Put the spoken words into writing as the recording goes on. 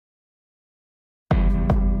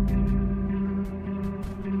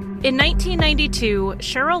In 1992,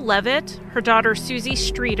 Cheryl Levitt, her daughter Susie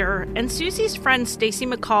Streeter, and Susie's friend Stacy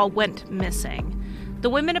McCall went missing.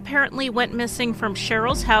 The women apparently went missing from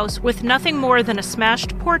Cheryl's house with nothing more than a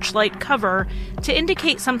smashed porch light cover to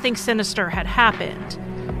indicate something sinister had happened.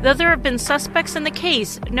 Though there have been suspects in the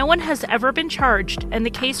case, no one has ever been charged, and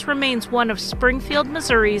the case remains one of Springfield,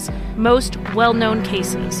 Missouri's most well-known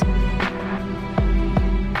cases.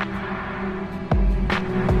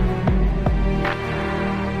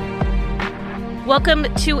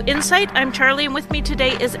 Welcome to Insight. I'm Charlie, and with me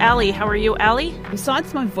today is Allie. How are you, Allie?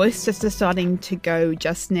 Besides my voice just deciding to go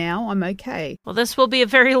just now, I'm okay. Well, this will be a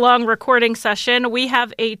very long recording session. We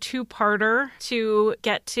have a two-parter to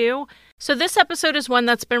get to. So this episode is one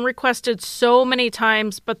that's been requested so many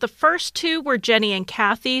times, but the first two were Jenny and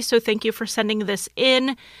Kathy, so thank you for sending this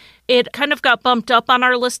in. It kind of got bumped up on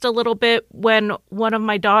our list a little bit when one of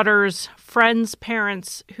my daughter's friends'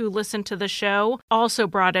 parents who listened to the show also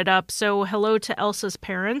brought it up. So hello to Elsa's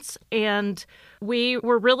parents. And we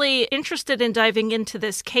were really interested in diving into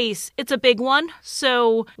this case. It's a big one,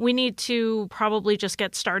 so we need to probably just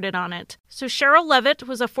get started on it. So Cheryl Levitt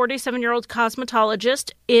was a 47-year-old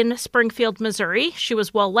cosmetologist in Springfield, Missouri. She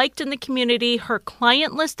was well-liked in the community. Her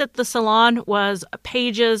client list at the salon was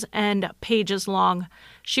pages and pages long.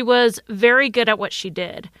 She was very good at what she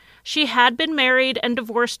did. She had been married and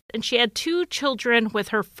divorced, and she had two children with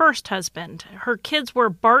her first husband. Her kids were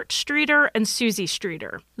Bart Streeter and Susie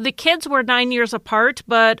Streeter. The kids were 9 years apart,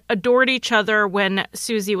 but adored each other when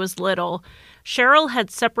Susie was little. Cheryl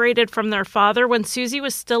had separated from their father when Susie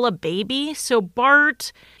was still a baby, so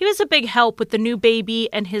Bart, he was a big help with the new baby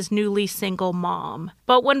and his newly single mom.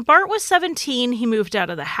 But when Bart was 17, he moved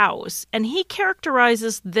out of the house, and he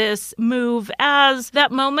characterizes this move as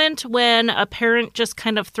that moment when a parent just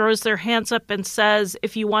kind of throws their hands up and says,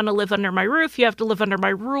 if you want to live under my roof, you have to live under my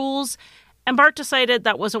rules. And Bart decided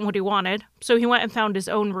that wasn't what he wanted, so he went and found his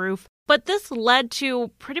own roof. But this led to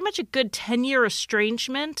pretty much a good 10-year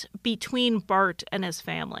estrangement between Bart and his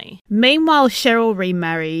family. Meanwhile, Cheryl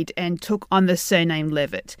remarried and took on the surname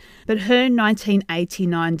Levitt, but her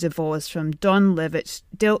 1989 divorce from Don Levitt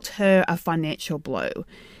dealt her a financial blow.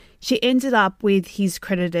 She ended up with his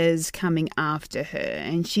creditors coming after her,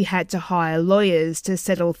 and she had to hire lawyers to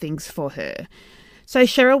settle things for her. So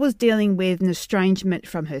Cheryl was dealing with an estrangement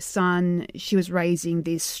from her son. She was raising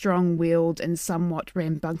this strong-willed and somewhat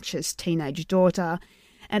rambunctious teenage daughter,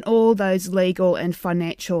 and all those legal and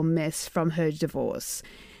financial mess from her divorce.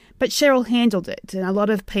 But Cheryl handled it, and a lot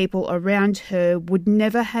of people around her would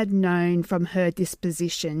never have known from her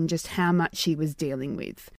disposition just how much she was dealing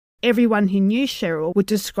with. Everyone who knew Cheryl would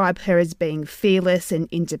describe her as being fearless and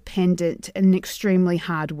independent and an extremely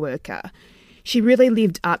hard worker. She really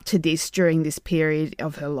lived up to this during this period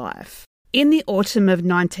of her life. In the autumn of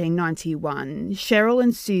 1991, Cheryl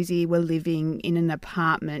and Susie were living in an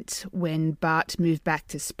apartment when Bart moved back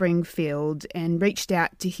to Springfield and reached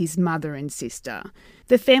out to his mother and sister.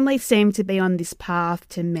 The family seemed to be on this path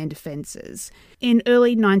to mend fences. In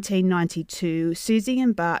early 1992, Susie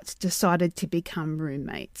and Bart decided to become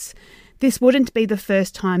roommates. This wouldn't be the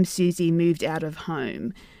first time Susie moved out of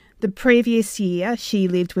home. The previous year, she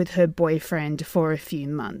lived with her boyfriend for a few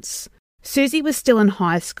months. Susie was still in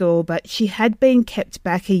high school, but she had been kept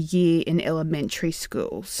back a year in elementary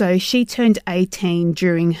school, so she turned 18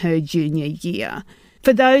 during her junior year.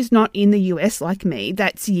 For those not in the US like me,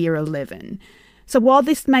 that's year 11. So while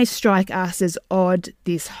this may strike us as odd,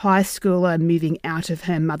 this high schooler moving out of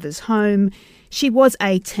her mother's home, she was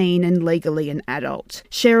 18 and legally an adult.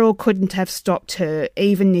 Cheryl couldn't have stopped her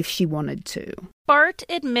even if she wanted to. Bart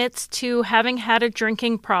admits to having had a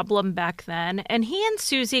drinking problem back then, and he and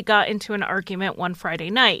Susie got into an argument one Friday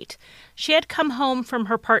night. She had come home from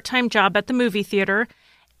her part-time job at the movie theater,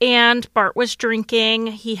 and Bart was drinking.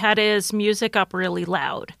 He had his music up really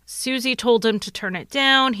loud. Susie told him to turn it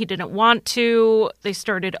down. He didn't want to. They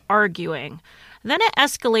started arguing. Then it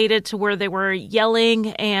escalated to where they were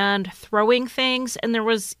yelling and throwing things, and there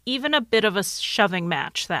was even a bit of a shoving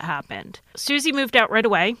match that happened. Susie moved out right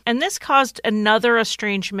away, and this caused another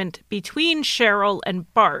estrangement between Cheryl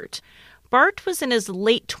and Bart. Bart was in his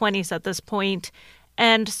late 20s at this point,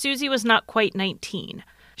 and Susie was not quite 19.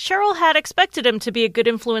 Cheryl had expected him to be a good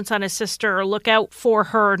influence on his sister, or look out for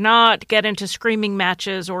her, not get into screaming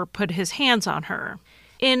matches or put his hands on her.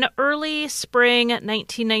 In early spring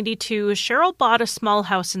 1992, Cheryl bought a small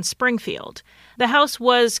house in Springfield. The house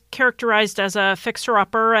was characterized as a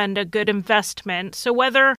fixer-upper and a good investment, so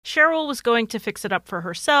whether Cheryl was going to fix it up for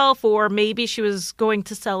herself or maybe she was going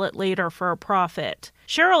to sell it later for a profit.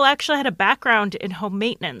 Cheryl actually had a background in home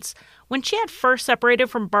maintenance. When she had first separated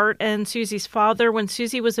from Bart and Susie's father when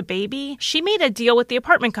Susie was a baby, she made a deal with the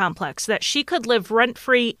apartment complex that she could live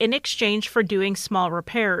rent-free in exchange for doing small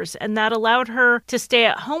repairs, and that allowed her to stay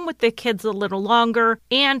at home with the kids a little longer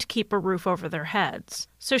and keep a roof over their heads.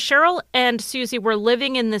 So Cheryl and Susie were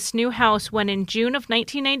living in this new house when in June of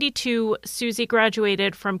 1992, Susie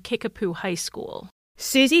graduated from Kickapoo High School.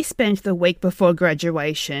 Susie spent the week before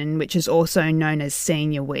graduation, which is also known as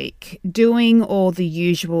Senior Week, doing all the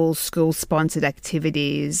usual school-sponsored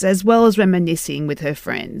activities, as well as reminiscing with her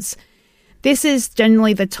friends. This is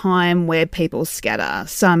generally the time where people scatter.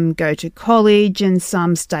 Some go to college and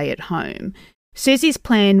some stay at home. Susie's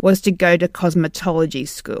plan was to go to cosmetology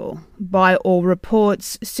school. By all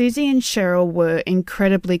reports, Susie and Cheryl were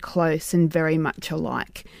incredibly close and very much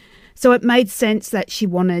alike. So it made sense that she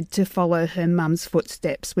wanted to follow her mum's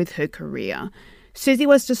footsteps with her career. Susie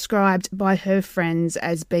was described by her friends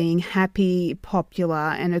as being happy,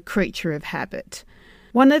 popular, and a creature of habit.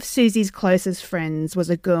 One of Susie's closest friends was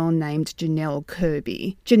a girl named Janelle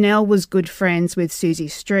Kirby. Janelle was good friends with Susie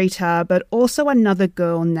Streeter, but also another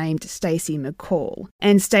girl named Stacey McCall.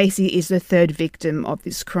 And Stacey is the third victim of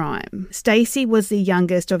this crime. Stacey was the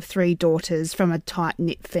youngest of 3 daughters from a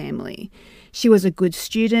tight-knit family. She was a good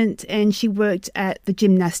student and she worked at the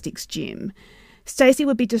gymnastics gym. Stacey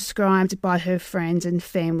would be described by her friends and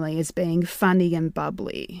family as being funny and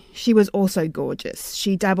bubbly. She was also gorgeous.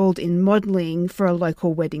 She dabbled in modelling for a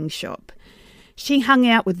local wedding shop. She hung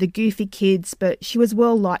out with the goofy kids, but she was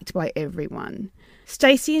well liked by everyone.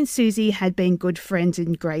 Stacey and Susie had been good friends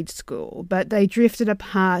in grade school, but they drifted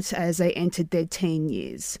apart as they entered their teen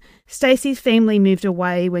years. Stacey's family moved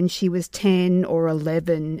away when she was 10 or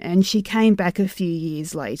 11, and she came back a few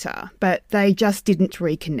years later, but they just didn't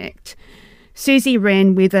reconnect. Susie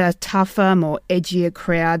ran with a tougher, more edgier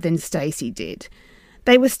crowd than Stacey did.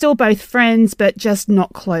 They were still both friends, but just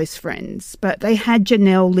not close friends, but they had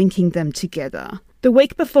Janelle linking them together. The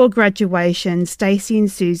week before graduation, Stacey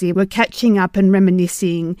and Susie were catching up and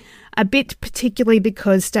reminiscing, a bit particularly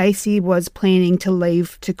because Stacey was planning to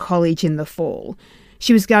leave to college in the fall.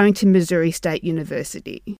 She was going to Missouri State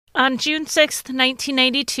University. On June 6th,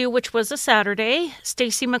 1992, which was a Saturday,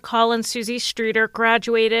 Stacey McCall and Susie Streeter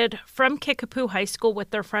graduated from Kickapoo High School with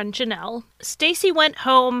their friend Janelle. Stacey went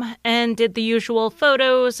home and did the usual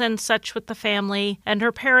photos and such with the family, and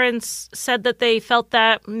her parents said that they felt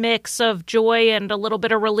that mix of joy and a little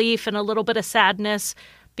bit of relief and a little bit of sadness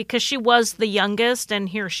because she was the youngest and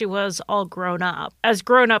here she was all grown up. As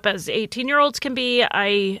grown up as 18-year-olds can be,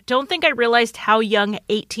 I don't think I realized how young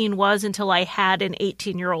 18 was until I had an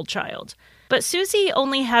 18-year-old child. But Susie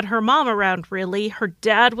only had her mom around, really. Her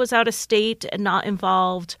dad was out of state and not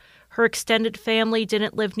involved. Her extended family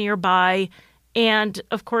didn't live nearby. And,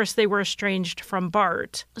 of course, they were estranged from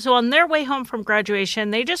Bart. So on their way home from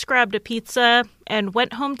graduation, they just grabbed a pizza and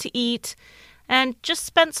went home to eat and just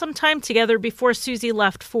spent some time together before Susie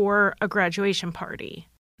left for a graduation party.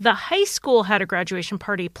 The high school had a graduation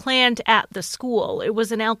party planned at the school. It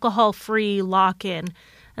was an alcohol-free lock-in,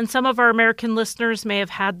 and some of our American listeners may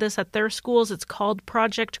have had this at their schools. It's called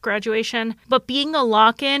Project Graduation. But being a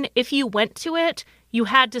lock-in, if you went to it, you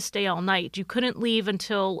had to stay all night. You couldn't leave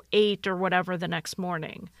until 8 or whatever the next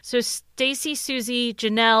morning. So Stacey, Susie,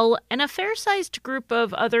 Janelle, and a fair-sized group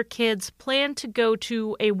of other kids planned to go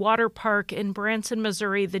to a water park in Branson,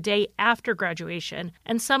 Missouri the day after graduation.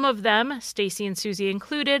 And some of them, Stacey and Susie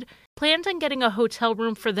included, planned on getting a hotel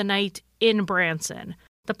room for the night in Branson.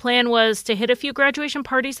 The plan was to hit a few graduation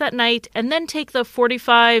parties that night and then take the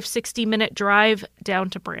 45-60-minute drive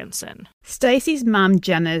down to Branson. Stacey's mum,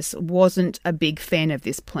 Janice, wasn't a big fan of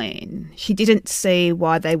this plan. She didn't see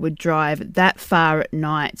why they would drive that far at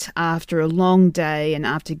night after a long day and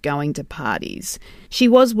after going to parties. She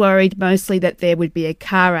was worried mostly that there would be a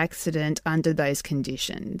car accident under those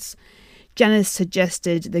conditions. Janice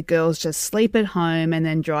suggested the girls just sleep at home and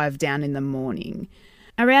then drive down in the morning.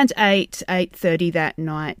 Around 8:30 that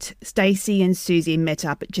night, Stacey and Susie met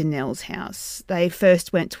up at Janelle's house. They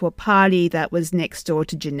first went to a party that was next door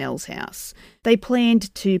to Janelle's house. They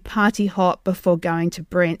planned to party hop before going to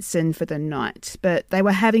Branson for the night, but they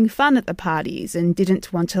were having fun at the parties and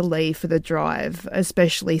didn't want to leave for the drive,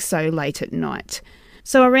 especially so late at night.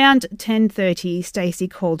 So around 10:30, Stacey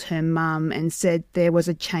called her mum and said there was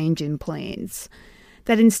a change in plans.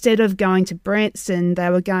 That instead of going to Branson, they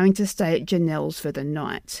were going to stay at Janelle's for the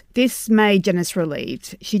night. This made Janice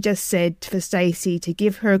relieved. She just said for Stacey to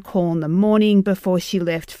give her a call in the morning before she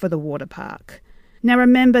left for the water park. Now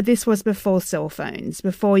remember, this was before cell phones,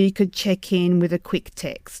 before you could check in with a quick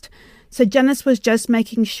text. So Janice was just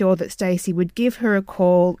making sure that Stacey would give her a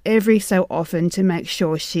call every so often to make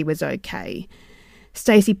sure she was okay.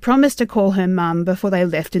 Stacey promised to call her mum before they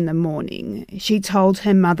left in the morning. She told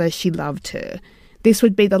her mother she loved her. This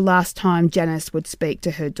would be the last time Janice would speak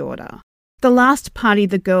to her daughter. The last party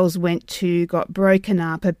the girls went to got broken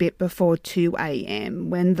up a bit before 2 a.m.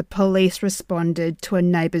 when the police responded to a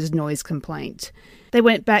neighbour's noise complaint. They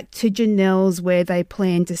went back to Janelle's where they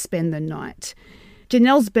planned to spend the night.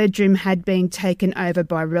 Janelle's bedroom had been taken over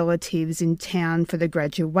by relatives in town for the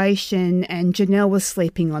graduation, and Janelle was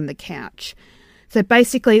sleeping on the couch. So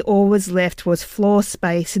basically all was left was floor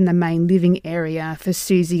space in the main living area for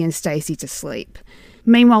Susie and Stacey to sleep.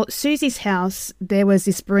 Meanwhile, at Susie's house, there was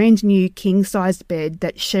this brand new king-sized bed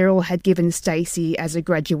that Cheryl had given Stacey as a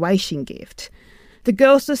graduation gift. The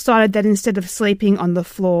girls decided that instead of sleeping on the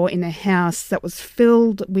floor in a house that was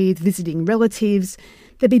filled with visiting relatives,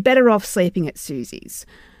 they'd be better off sleeping at Susie's.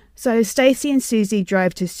 So Stacey and Susie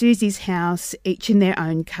drove to Susie's house, each in their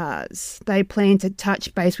own cars. They planned to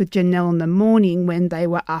touch base with Janelle in the morning when they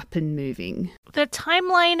were up and moving. The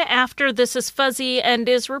timeline after this is fuzzy and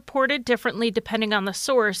is reported differently depending on the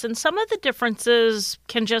source, and some of the differences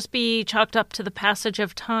can just be chalked up to the passage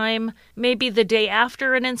of time. Maybe the day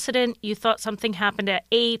after an incident, you thought something happened at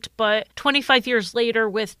 8, but 25 years later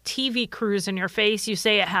with TV crews in your face, you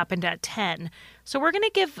say it happened at 10. So we're going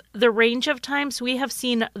to give the range of times we have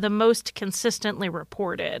seen the most consistently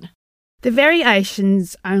reported. The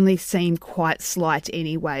variations only seem quite slight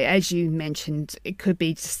anyway. As you mentioned, it could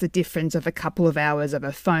be just the difference of a couple of hours of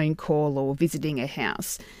a phone call or visiting a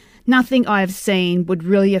house. Nothing I've seen would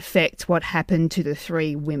really affect what happened to the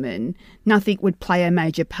 3 women. Nothing would play a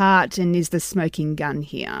major part and is the smoking gun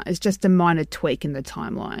here. It's just a minor tweak in the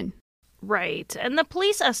timeline. Right. And the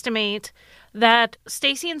police estimate that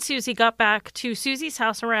Stacey and Susie got back to Susie's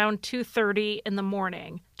house around 2:30 in the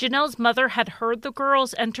morning. Janelle's mother had heard the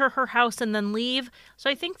girls enter her house and then leave, so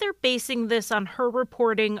I think they're basing this on her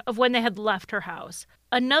reporting of when they had left her house.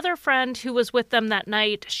 Another friend who was with them that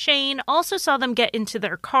night, Shane, also saw them get into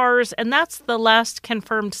their cars, and that's the last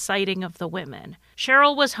confirmed sighting of the women.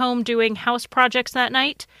 Cheryl was home doing house projects that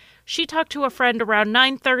night. She talked to a friend around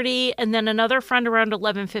 9:30 and then another friend around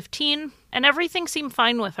 11:15, and everything seemed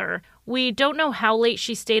fine with her. We don't know how late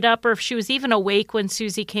she stayed up or if she was even awake when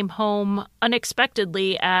Susie came home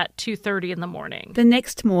unexpectedly at 2:30 in the morning. The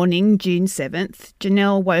next morning, June 7th,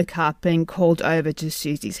 Janelle woke up and called over to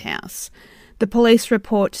Susie's house. The police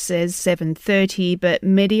report says 7:30, but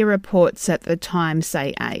media reports at the time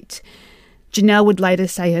say 8. Janelle would later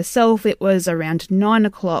say herself it was around 9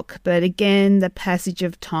 o'clock, but again, the passage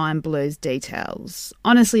of time blurs details.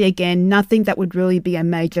 Honestly, again, nothing that would really be a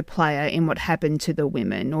major player in what happened to the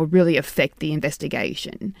women or really affect the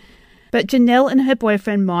investigation. But Janelle and her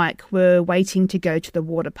boyfriend Mike were waiting to go to the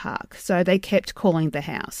water park, so they kept calling the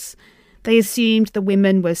house. They assumed the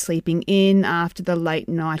women were sleeping in after the late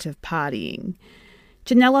night of partying.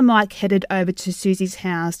 Janelle and Mike headed over to Susie's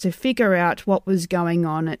house to figure out what was going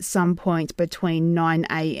on at some point between 9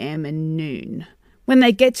 a.m. and noon. When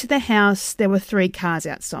they get to the house, there were 3 cars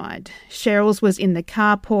outside. Cheryl's was in the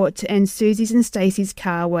carport and Susie's and Stacey's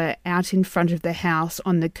car were out in front of the house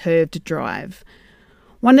on the curved drive.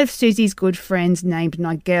 One of Susie's good friends named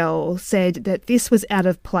Nigel said that this was out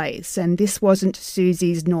of place and this wasn't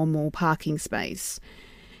Susie's normal parking space.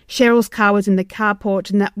 Cheryl's car was in the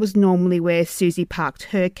carport and that was normally where Susie parked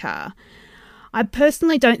her car. I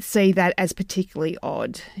personally don't see that as particularly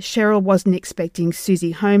odd. Cheryl wasn't expecting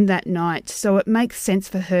Susie home that night, so it makes sense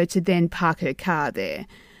for her to then park her car there.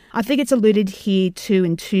 I think it's alluded here to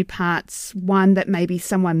in 2 parts. One, that maybe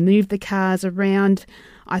someone moved the cars around.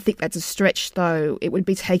 I think that's a stretch though. It would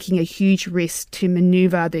be taking a huge risk to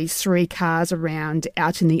manoeuvre these 3 cars around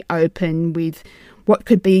out in the open with what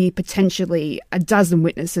could be potentially a dozen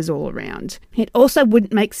witnesses all around. It also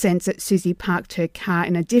wouldn't make sense that Susie parked her car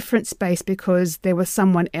in a different space because there was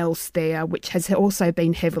someone else there, which has also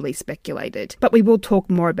been heavily speculated. But we will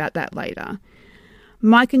talk more about that later.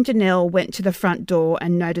 Mike and Janelle went to the front door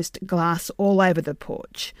and noticed glass all over the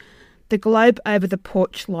porch. The globe over the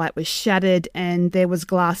porch light was shattered and there was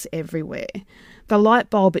glass everywhere. The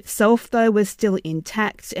light bulb itself, though, was still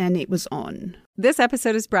intact and it was on. This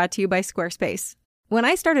episode is brought to you by Squarespace. When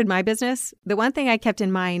I started my business, the one thing I kept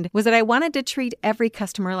in mind was that I wanted to treat every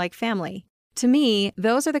customer like family. To me,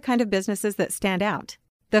 those are the kind of businesses that stand out.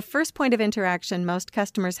 The first point of interaction most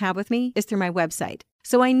customers have with me is through my website.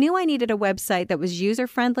 So I knew I needed a website that was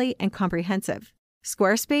user-friendly and comprehensive.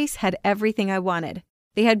 Squarespace had everything I wanted.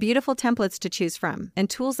 They had beautiful templates to choose from and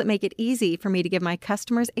tools that make it easy for me to give my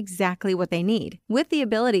customers exactly what they need, with the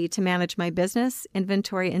ability to manage my business,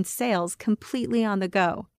 inventory, and sales completely on the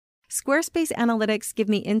go. Squarespace Analytics give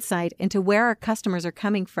me insight into where our customers are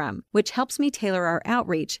coming from, which helps me tailor our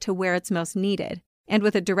outreach to where it's most needed. And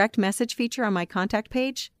with a direct message feature on my contact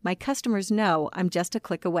page, my customers know I'm just a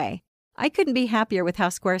click away. I couldn't be happier with how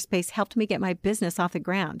Squarespace helped me get my business off the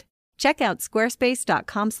ground. Check out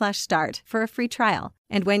squarespace.com/start for a free trial.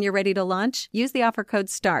 And when you're ready to launch, use the offer code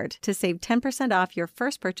START to save 10% off your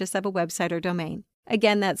first purchase of a website or domain.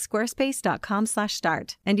 Again, that's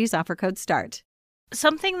squarespace.com/start and use offer code START.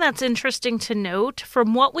 Something that's interesting to note,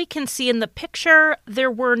 from what we can see in the picture, there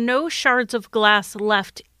were no shards of glass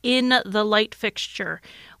left in the light fixture,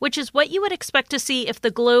 which is what you would expect to see if the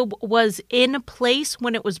globe was in place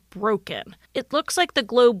when it was broken. It looks like the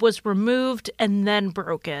globe was removed and then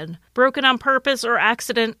broken. Broken on purpose or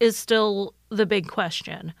accident is still the big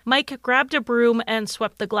question. Mike grabbed a broom and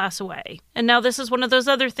swept the glass away. And now this is one of those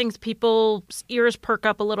other things people's ears perk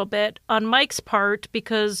up a little bit on Mike's part,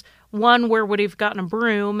 because one, where would he have gotten a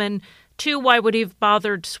broom? And two, why would he have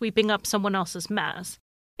bothered sweeping up someone else's mess?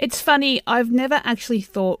 It's funny, I've never actually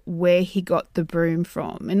thought where he got the broom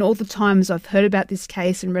from. And all the times I've heard about this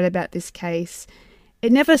case and read about this case,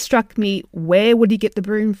 it never struck me where would he get the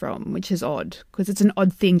broom from, which is odd, because it's an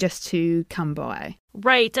odd thing just to come by.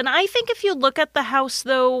 Right, and I think if you look at the house,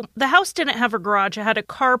 though, the house didn't have a garage. It had a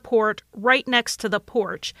carport right next to the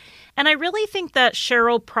porch. And I really think that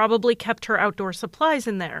Cheryl probably kept her outdoor supplies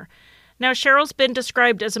in there. Now, Cheryl's been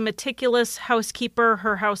described as a meticulous housekeeper.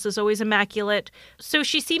 Her house is always immaculate. So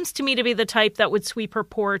she seems to me to be the type that would sweep her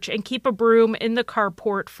porch and keep a broom in the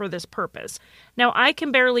carport for this purpose. Now, I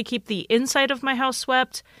can barely keep the inside of my house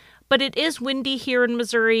swept, but it is windy here in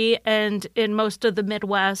Missouri and in most of the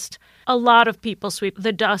Midwest. A lot of people sweep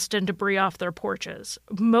the dust and debris off their porches.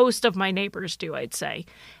 Most of my neighbors do, I'd say.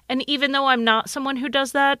 And even though I'm not someone who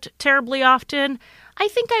does that terribly often, I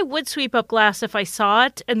think I would sweep up glass if I saw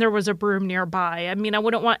it and there was a broom nearby. I mean, I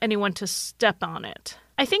wouldn't want anyone to step on it.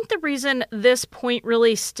 I think the reason this point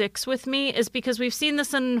really sticks with me is because we've seen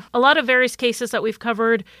this in a lot of various cases that we've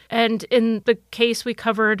covered, and in the case we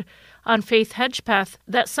covered on Faith Hedgepeth,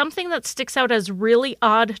 that something that sticks out as really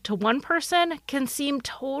odd to one person can seem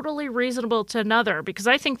totally reasonable to another, because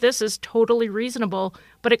I think this is totally reasonable,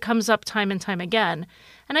 but it comes up time and time again.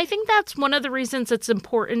 And I think that's one of the reasons it's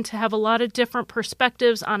important to have a lot of different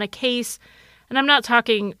perspectives on a case. And I'm not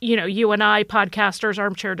talking, you and I, podcasters,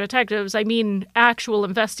 armchair detectives. I mean actual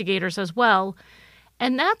investigators as well.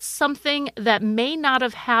 And that's something that may not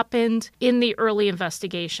have happened in the early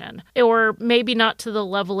investigation, or maybe not to the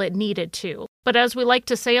level it needed to. But as we like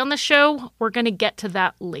to say on the show, we're going to get to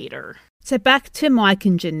that later. So back to Mike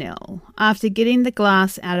and Janelle. After getting the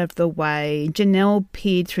glass out of the way, Janelle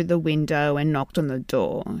peered through the window and knocked on the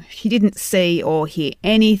door. She didn't see or hear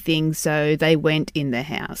anything, so they went in the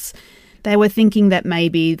house. They were thinking that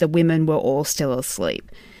maybe the women were all still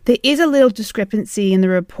asleep. There is a little discrepancy in the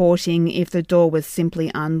reporting if the door was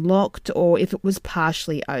simply unlocked or if it was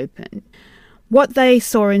partially open. What they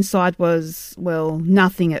saw inside was, well,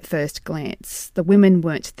 nothing at first glance. The women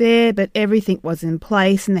weren't there, but everything was in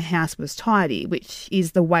place and the house was tidy, which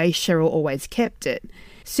is the way Cheryl always kept it.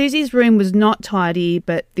 Susie's room was not tidy,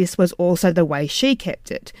 but this was also the way she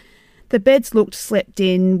kept it. The beds looked slept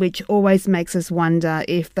in, which always makes us wonder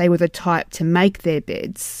if they were the type to make their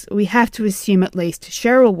beds. We have to assume at least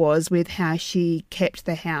Cheryl was, with how she kept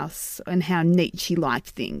the house and how neat she liked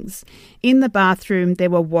things. In the bathroom, there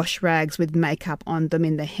were wash rags with makeup on them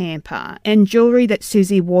in the hamper, and jewellery that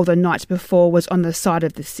Susie wore the night before was on the side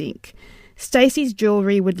of the sink. Stacey's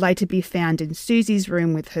jewellery would later be found in Susie's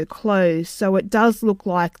room with her clothes, so it does look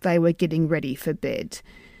like they were getting ready for bed.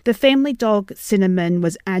 The family dog, Cinnamon,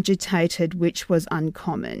 was agitated, which was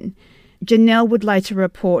uncommon. Janelle would later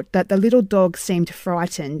report that the little dog seemed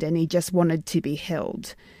frightened and he just wanted to be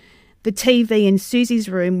held. The TV in Susie's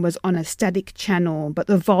room was on a static channel, but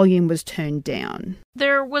the volume was turned down.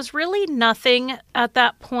 There was really nothing at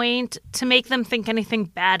that point to make them think anything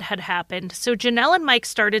bad had happened, so Janelle and Mike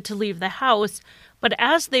started to leave the house, but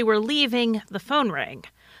as they were leaving, the phone rang.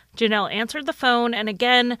 Janelle answered the phone, and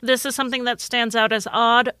again, this is something that stands out as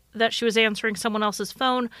odd, that she was answering someone else's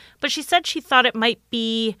phone, but she said she thought it might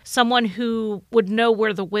be someone who would know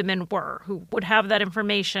where the women were, who would have that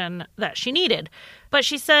information that she needed. But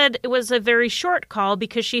she said it was a very short call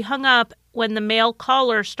because she hung up when the male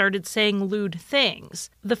caller started saying lewd things.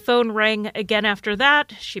 The phone rang again after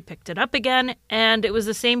that, she picked it up again, and it was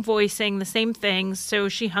the same voice saying the same things, so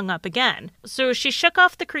she hung up again. So she shook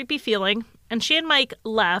off the creepy feeling, and she and Mike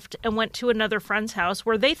left and went to another friend's house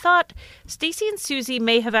where they thought Stacy and Susie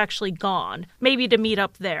may have actually gone, maybe to meet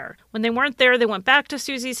up there. When they weren't there, they went back to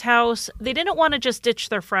Susie's house. They didn't want to just ditch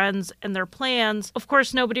their friends and their plans. Of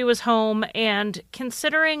course, nobody was home, and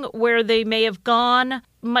considering where they may have gone,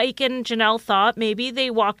 Mike and Janelle thought maybe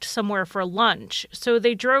they walked somewhere for lunch. So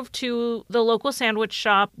they drove to the local sandwich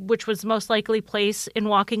shop, which was the most likely place in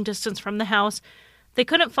walking distance from the house. They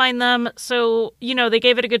couldn't find them, so, they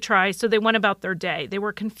gave it a good try, so they went about their day. They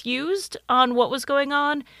were confused on what was going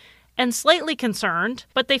on and slightly concerned,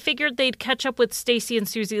 but they figured they'd catch up with Stacy and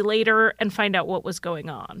Susie later and find out what was going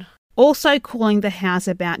on. Also calling the house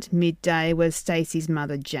about midday was Stacy's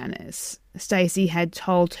mother, Janice. Stacy had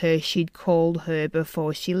told her she'd called her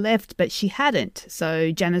before she left, but she hadn't,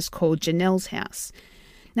 so Janice called Janelle's house.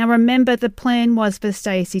 Now remember, the plan was for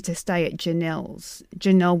Stacy to stay at Janelle's.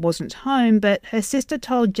 Janelle wasn't home, but her sister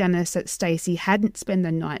told Janice that Stacy hadn't spent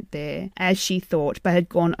the night there, as she thought, but had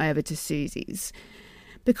gone over to Susie's.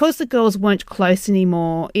 Because the girls weren't close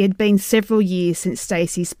anymore, it had been several years since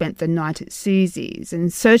Stacy spent the night at Susie's,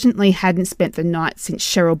 and certainly hadn't spent the night since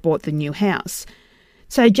Cheryl bought the new house.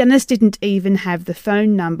 So Janice didn't even have the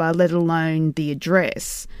phone number, let alone the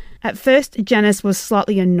address. At first, Janice was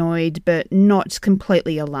slightly annoyed, but not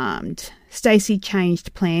completely alarmed. Stacy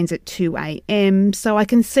changed plans at 2 a.m, so I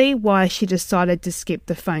can see why she decided to skip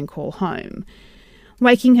the phone call home.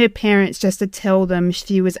 Waking her parents just to tell them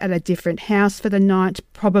she was at a different house for the night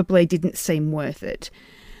probably didn't seem worth it.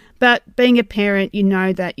 But being a parent, you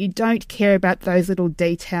know that you don't care about those little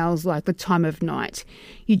details like the time of night.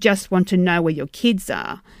 You just want to know where your kids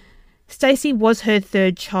are. Stacy was her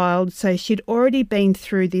third child, so she'd already been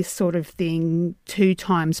through this sort of thing 2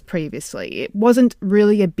 times previously. It wasn't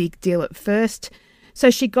really a big deal at first, so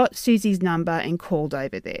she got Susie's number and called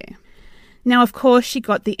over there. Now, of course, she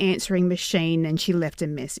got the answering machine and she left a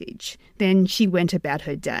message. Then she went about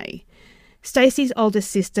her day. Stacy's older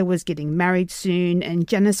sister was getting married soon, and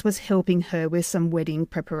Janice was helping her with some wedding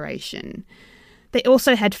preparation. They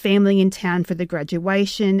also had family in town for the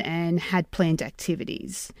graduation and had planned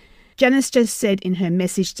activities. Janice just said in her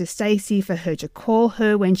message to Stacy for her to call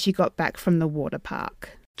her when she got back from the water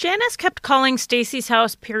park. Janice kept calling Stacy's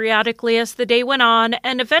house periodically as the day went on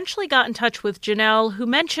and eventually got in touch with Janelle, who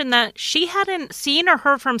mentioned that she hadn't seen or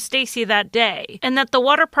heard from Stacy that day and that the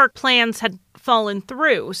water park plans had fallen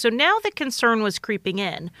through. So now the concern was creeping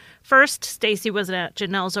in. First, Stacy wasn't at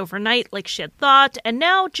Janelle's overnight like she had thought, and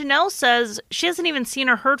now Janelle says she hasn't even seen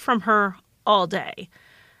or heard from her all day.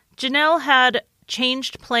 Janelle had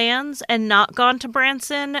changed plans and not gone to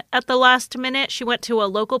Branson at the last minute. She went to a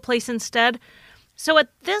local place instead. So at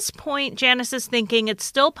this point, Janice is thinking it's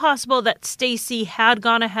still possible that Stacy had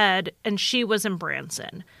gone ahead and she was in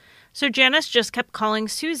Branson. So Janice just kept calling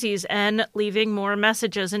Susie's and leaving more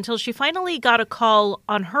messages until she finally got a call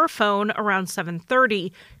on her phone around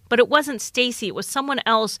 7:30. But it wasn't Stacy, it was someone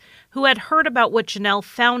else who had heard about what Janelle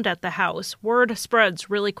found at the house. Word spreads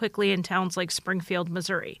really quickly in towns like Springfield,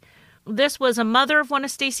 Missouri. This was a mother of one of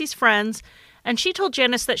Stacy's friends, and she told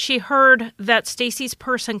Janice that she heard that Stacy's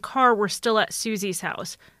purse and car were still at Susie's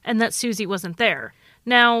house, and that Susie wasn't there.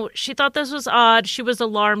 Now, she thought this was odd, she was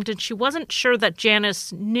alarmed, and she wasn't sure that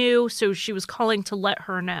Janice knew, so she was calling to let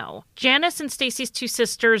her know. Janice and Stacy's 2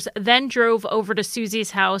 sisters then drove over to Susie's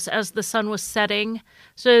house as the sun was setting.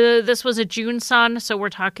 So this was a June sun, so we're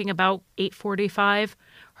talking about 8:45.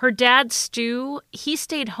 Her dad, Stu, he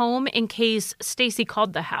stayed home in case Stacy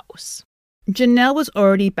called the house. Janelle was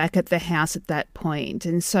already back at the house at that point,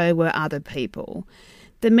 and so were other people.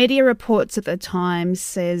 The media reports at the time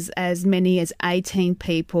says as many as 18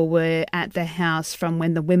 people were at the house from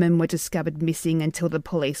when the women were discovered missing until the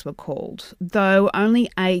police were called, though only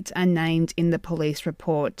 8 are named in the police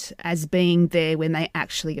report as being there when they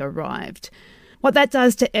actually arrived. What that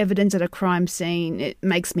does to evidence at a crime scene, it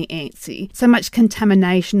makes me antsy. So much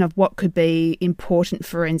contamination of what could be important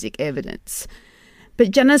forensic evidence. But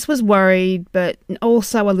Janice was worried, but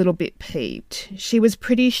also a little bit peeved. She was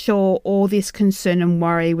pretty sure all this concern and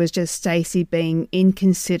worry was just Stacy being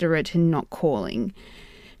inconsiderate and not calling.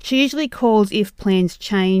 She usually calls if plans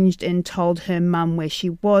changed and told her mum where she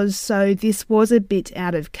was, so this was a bit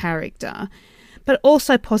out of character. But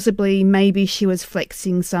also possibly maybe she was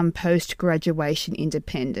flexing some post-graduation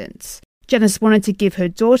independence. Janice wanted to give her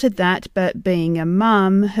daughter that, but being a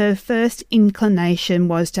mum, her first inclination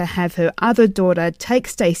was to have her other daughter take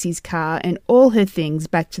Stacy's car and all her things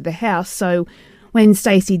back to the house, so when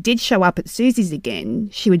Stacy did show up at Susie's again,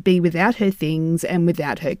 she would be without her things and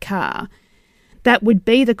without her car. That would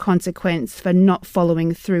be the consequence for not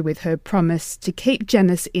following through with her promise to keep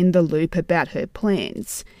Janice in the loop about her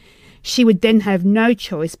plans. She would then have no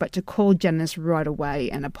choice but to call Janice right away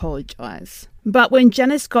and apologise. But when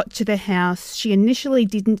Janice got to the house, she initially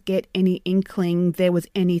didn't get any inkling there was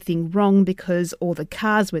anything wrong because all the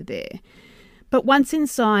cars were there. But once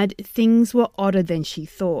inside, things were odder than she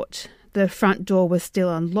thought. The front door was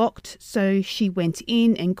still unlocked, so she went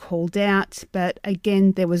in and called out, but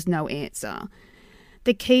again there was no answer.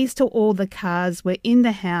 The keys to all the cars were in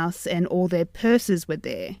the house and all their purses were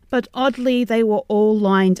there. But oddly, they were all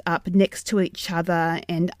lined up next to each other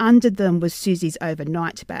and under them was Susie's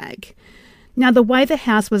overnight bag. Now, the way the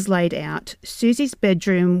house was laid out, Susie's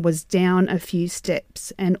bedroom was down a few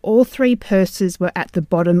steps and all 3 purses were at the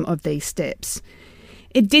bottom of these steps.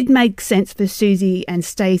 It did make sense for Susie and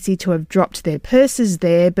Stacey to have dropped their purses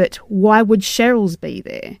there, but why would Cheryl's be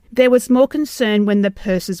there? There was more concern when the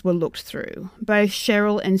purses were looked through. Both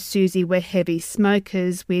Cheryl and Susie were heavy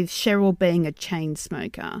smokers, with Cheryl being a chain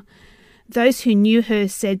smoker. Those who knew her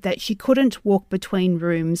said that she couldn't walk between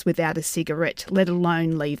rooms without a cigarette, let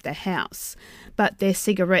alone leave the house, but their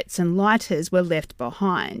cigarettes and lighters were left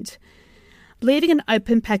behind. Leaving an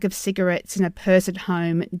open pack of cigarettes in a purse at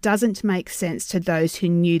home doesn't make sense to those who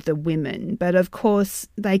knew the women, but of course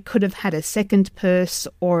they could have had a second purse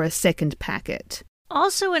or a second packet.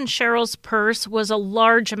 Also in Cheryl's purse was a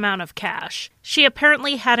large amount of cash. She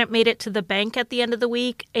apparently hadn't made it to the bank at the end of the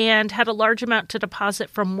week and had a large amount to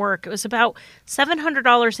deposit from work. It was about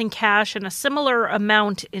 $700 in cash and a similar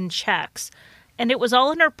amount in checks. And it was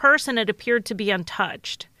all in her purse and it appeared to be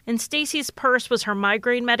untouched. In Stacey's purse was her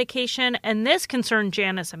migraine medication, and this concerned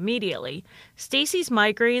Janice immediately. Stacey's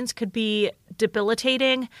migraines could be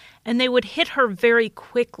debilitating, and they would hit her very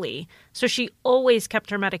quickly, so she always kept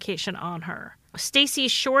her medication on her.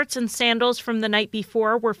 Stacey's shorts and sandals from the night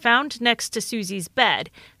before were found next to Susie's bed.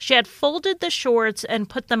 She had folded the shorts and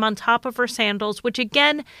put them on top of her sandals, which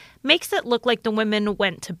again makes it look like the women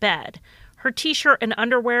went to bed. Her t-shirt and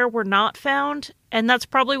underwear were not found, and that's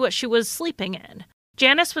probably what she was sleeping in.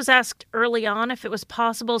 Janice was asked early on if it was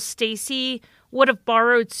possible Stacey would have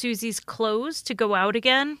borrowed Susie's clothes to go out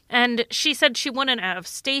again, and she said she wouldn't have.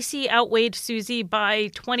 Stacey outweighed Susie by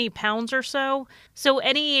 20 pounds or so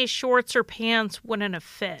any shorts or pants wouldn't have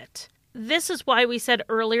fit. This is why we said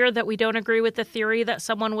earlier that we don't agree with the theory that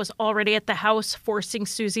someone was already at the house forcing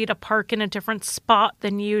Susie to park in a different spot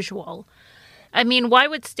than usual. I mean, why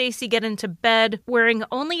would Stacey get into bed wearing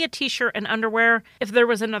only a t-shirt and underwear if there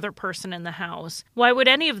was another person in the house? Why would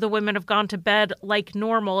any of the women have gone to bed like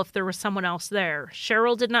normal if there was someone else there?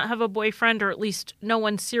 Cheryl did not have a boyfriend, or at least no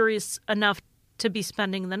one serious enough to be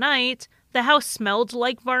spending the night. The house smelled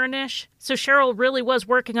like varnish, so Cheryl really was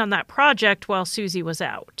working on that project while Susie was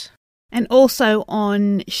out. And also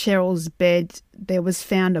on Cheryl's bed, there was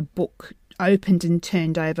found a book opened and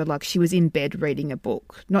turned over like she was in bed reading a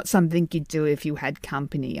book, not something you'd do if you had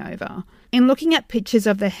company over. In looking at pictures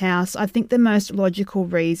of the house, I think the most logical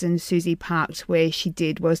reason Susie parked where she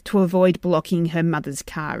did was to avoid blocking her mother's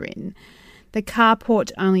car in. The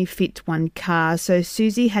carport only fit one car, so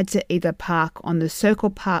Susie had to either park on the circle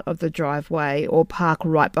part of the driveway or park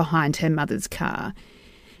right behind her mother's car.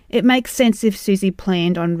 It makes sense if Susie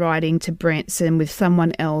planned on riding to Branson with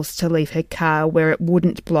someone else to leave her car where it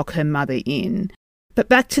wouldn't block her mother in. But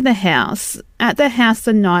back to the house. At the house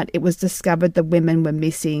the night it was discovered the women were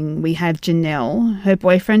missing, we have Janelle, her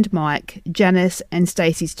boyfriend Mike, Janice and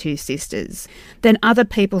Stacey's 2 sisters. Then other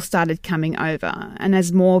people started coming over, and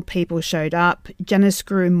as more people showed up, Janice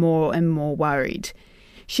grew more and more worried.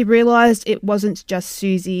 She realised it wasn't just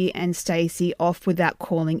Susie and Stacey off without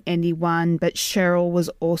calling anyone, but Cheryl was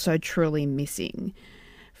also truly missing.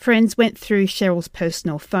 Friends went through Cheryl's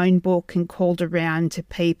personal phone book and called around to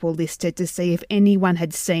people listed to see if anyone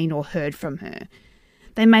had seen or heard from her.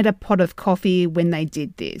 They made a pot of coffee when they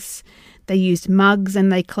did this. They used mugs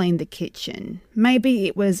and they cleaned the kitchen. Maybe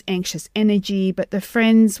it was anxious energy, but the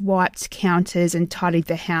friends wiped counters and tidied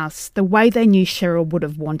the house the way they knew Cheryl would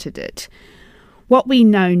have wanted it. What we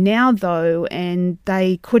know now, though, and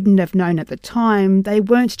they couldn't have known at the time, they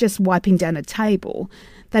weren't just wiping down a table.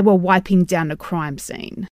 They were wiping down a crime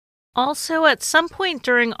scene. Also, at some point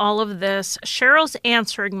during all of this, Cheryl's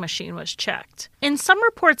answering machine was checked. In some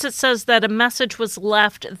reports, it says that a message was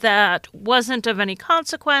left that wasn't of any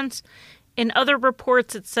consequence. In other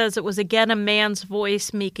reports, it says it was again a man's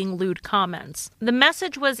voice making lewd comments. The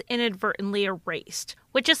message was inadvertently erased,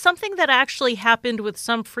 which is something that actually happened with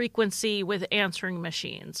some frequency with answering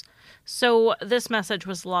machines. So this message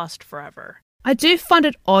was lost forever. I do find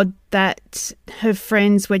it odd that her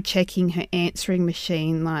friends were checking her answering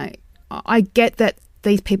machine. Like, I get that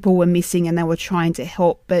these people were missing and they were trying to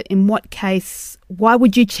help, but in what case, why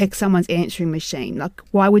would you check someone's answering machine? Like,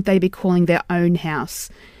 why would they be calling their own house?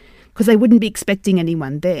 because they wouldn't be expecting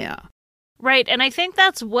anyone there. Right, and I think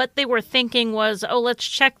that's what they were thinking was, let's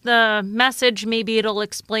check the message. Maybe it'll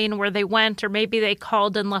explain where they went, or maybe they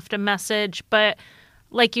called and left a message. But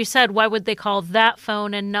like you said, why would they call that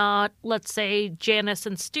phone and not, let's say, Janice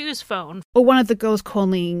and Stu's phone? Or one of the girls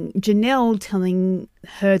calling Janelle, telling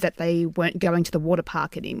her that they weren't going to the water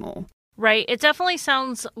park anymore. Right, it definitely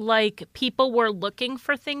sounds like people were looking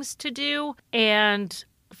for things to do and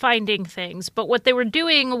finding things, but what they were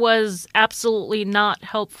doing was absolutely not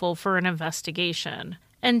helpful for an investigation.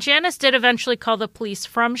 And Janice did eventually call the police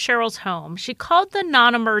from Cheryl's home. She called the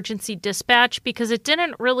non-emergency dispatch because it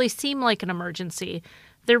didn't really seem like an emergency.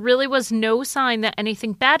 There really was no sign that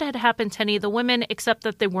anything bad had happened to any of the women except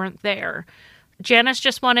that they weren't there. Janice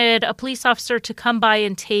just wanted a police officer to come by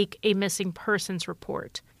and take a missing persons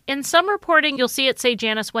report. In some reporting, you'll see it say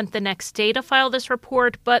Janice went the next day to file this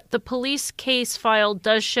report, but the police case file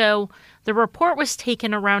does show the report was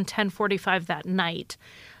taken around 10:45 that night.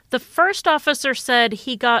 The first officer said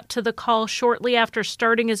he got to the call shortly after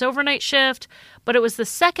starting his overnight shift, but it was the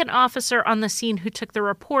second officer on the scene who took the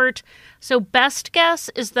report, so best guess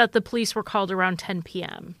is that the police were called around 10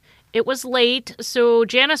 p.m. It was late, so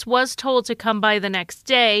Janice was told to come by the next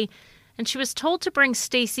day, and she was told to bring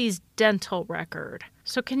Stacy's dental record.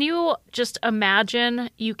 So can you just imagine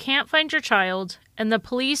you can't find your child and the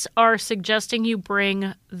police are suggesting you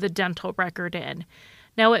bring the dental record in?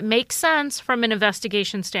 Now, it makes sense from an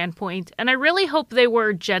investigation standpoint, and I really hope they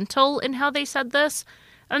were gentle in how they said this.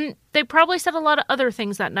 And they probably said a lot of other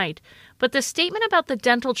things that night. But the statement about the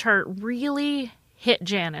dental chart really hit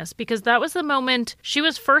Janice because that was the moment she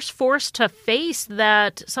was first forced to face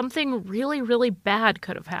that something really, really bad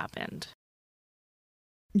could have happened.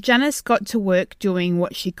 Janice got to work doing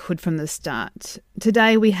what she could from the start.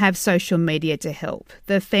 Today we have social media to help.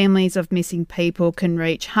 The families of missing people can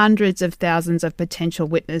reach hundreds of thousands of potential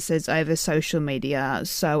witnesses over social media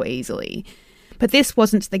so easily. But this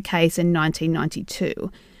wasn't the case in 1992.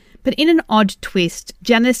 But in an odd twist,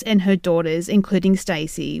 Janice and her daughters, including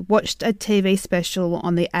Stacey, watched a TV special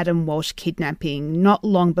on the Adam Walsh kidnapping not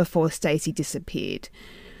long before Stacey disappeared.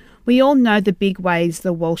 We all know the big ways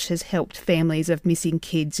the Walshes helped families of missing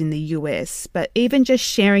kids in the US, but even just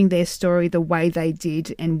sharing their story the way they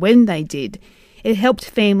did and when they did, it helped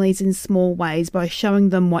families in small ways by showing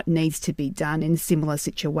them what needs to be done in similar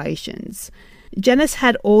situations. Janice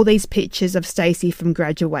had all these pictures of Stacey from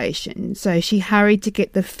graduation, so she hurried to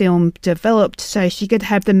get the film developed so she could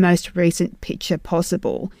have the most recent picture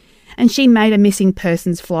possible. And she made a missing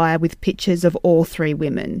persons flyer with pictures of all three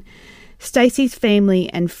women. Stacey's family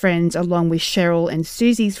and friends, along with Cheryl and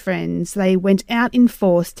Susie's friends, they went out in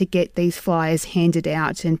force to get these flyers handed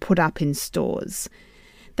out and put up in stores.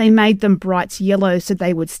 They made them bright yellow so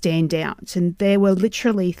they would stand out, and there were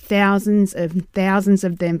literally thousands of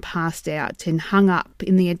them passed out and hung up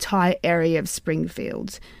in the entire area of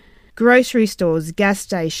Springfield. Grocery stores, gas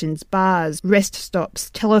stations, bars, rest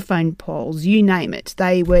stops, telephone poles, you name it,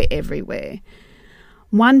 they were everywhere.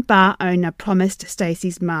 One bar owner promised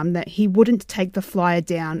Stacey's mum that he wouldn't take the flyer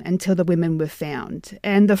down until the women were found,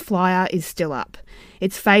 and the flyer is still up.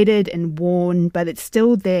 It's faded and worn, but it's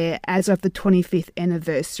still there as of the 25th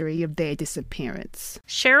anniversary of their disappearance.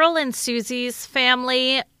 Cheryl and Susie's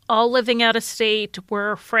family, all living out of state,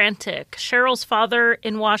 were frantic. Cheryl's father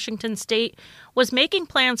in Washington state was making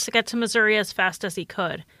plans to get to Missouri as fast as he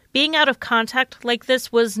could. Being out of contact like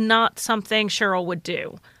this was not something Cheryl would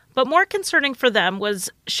do. But more concerning for them was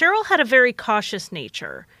Cheryl had a very cautious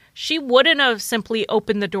nature. She wouldn't have simply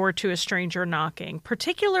opened the door to a stranger knocking,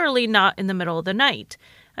 particularly not in the middle of the night.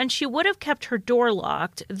 And she would have kept her door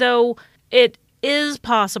locked, though it is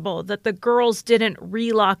possible that the girls didn't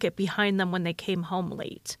relock it behind them when they came home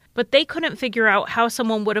late. But they couldn't figure out how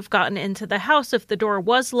someone would have gotten into the house if the door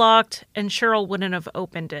was locked and Cheryl wouldn't have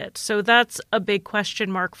opened it. So that's a big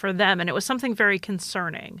question mark for them, and it was something very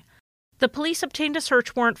concerning. The police obtained a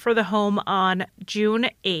search warrant for the home on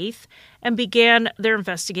June 8th and began their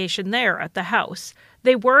investigation there at the house.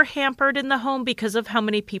 They were hampered in the home because of how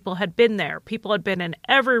many people had been there. People had been in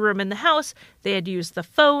every room in the house. They had used the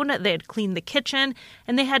phone. They had cleaned the kitchen.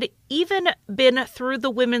 And they had even been through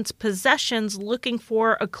the women's possessions looking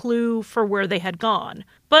for a clue for where they had gone.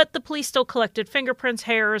 But the police still collected fingerprints,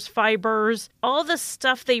 hairs, fibers, all the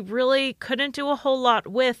stuff they really couldn't do a whole lot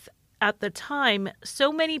with at the time.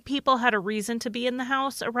 So many people had a reason to be in the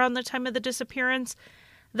house around the time of the disappearance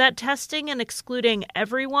that testing and excluding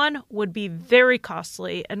everyone would be very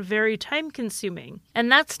costly and very time-consuming.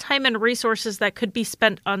 And that's time and resources that could be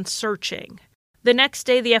spent on searching. The next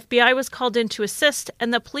day, the FBI was called in to assist,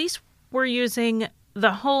 and the police were using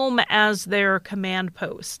the home as their command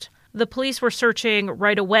post. The police were searching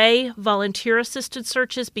right away. Volunteer-assisted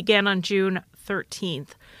searches began on June 13th.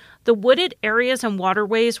 The wooded areas and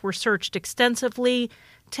waterways were searched extensively.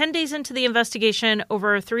 10 days into the investigation,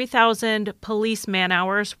 over 3,000 police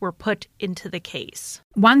man-hours were put into the case.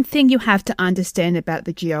 One thing you have to understand about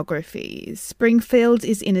the geography is Springfield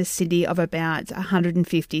is in a city of about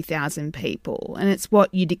 150,000 people, and it's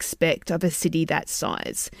what you'd expect of a city that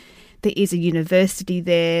size. There is a university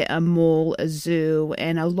there, a mall, a zoo,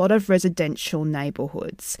 and a lot of residential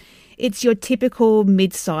neighbourhoods. It's your typical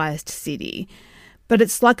mid-sized city. But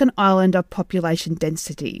it's like an island of population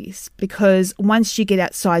densities, because once you get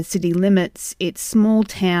outside city limits, it's small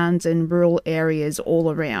towns and rural areas all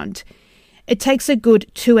around. It takes a good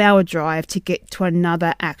 2-hour drive to get to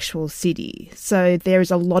another actual city, so there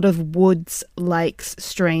is a lot of woods, lakes,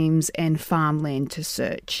 streams and farmland to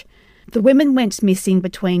search. The women went missing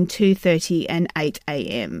between 2:30 and 8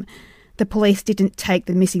 a.m. The police didn't take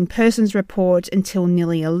the missing persons report until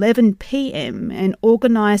nearly 11 p.m. and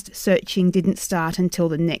organised searching didn't start until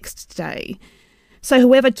the next day. So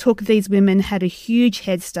whoever took these women had a huge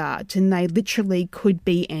head start and they literally could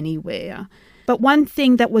be anywhere. But one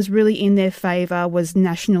thing that was really in their favour was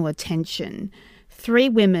national attention. 3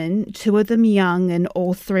 women, 2 of them young and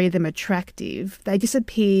all 3 of them attractive, they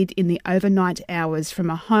disappeared in the overnight hours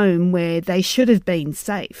from a home where they should have been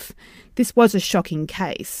safe. This was a shocking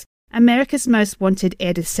case. America's Most Wanted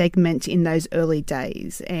aired a segment in those early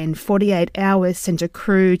days, and 48 Hours sent a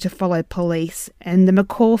crew to follow police and the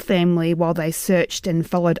McCall family while they searched and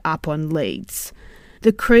followed up on leads.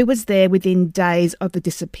 The crew was there within days of the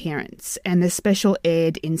disappearance, and the special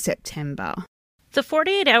aired in September. The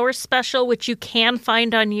 48 Hours special, which you can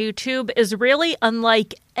find on YouTube, is really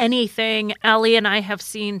unlike anything Allie and I have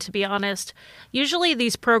seen, to be honest. Usually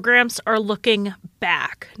these programs are looking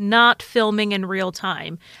back, not filming in real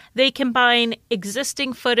time. They combine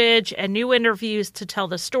existing footage and new interviews to tell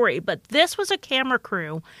the story, but this was a camera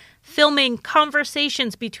crew filming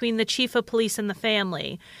conversations between the chief of police and the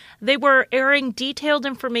family. They were airing detailed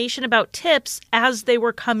information about tips as they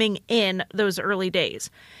were coming in those early days.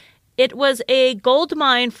 It was a gold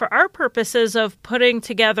mine for our purposes of putting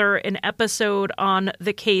together an episode on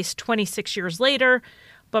the case 26 years later,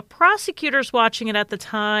 but prosecutors watching it at the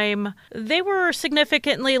time, they were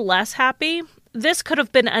significantly less happy. This could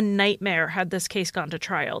have been a nightmare had this case gone to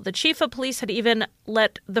trial. The chief of police had even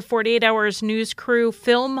let the 48 Hours news crew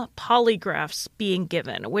film polygraphs being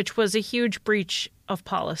given, which was a huge breach of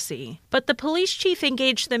policy. But the police chief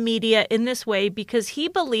engaged the media in this way because he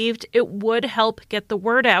believed it would help get the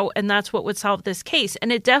word out, and that's what would solve this case.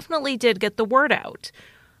 And it definitely did get the word out.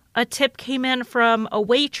 A tip came in from a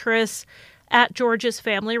waitress at George's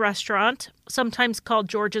family restaurant, sometimes called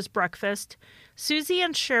George's Breakfast. Susie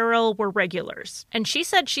and Cheryl were regulars, and she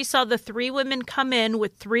said she saw the 3 women come in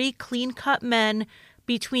with 3 clean-cut men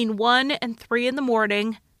between 1 and 3 in the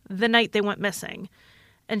morning the night they went missing.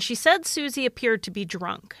 And she said Susie appeared to be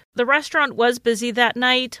drunk. The restaurant was busy that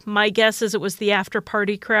night. My guess is it was the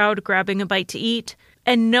after-party crowd grabbing a bite to eat,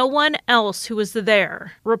 and no one else who was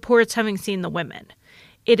there reports having seen the women.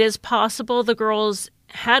 It is possible the girls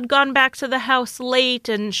had gone back to the house late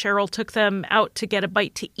and Cheryl took them out to get a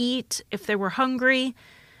bite to eat if they were hungry.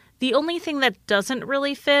 The only thing that doesn't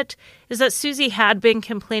really fit is that Susie had been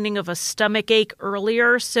complaining of a stomach ache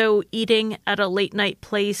earlier, so eating at a late night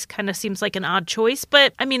place kind of seems like an odd choice,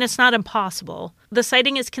 but I mean, it's not impossible. The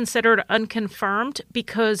sighting is considered unconfirmed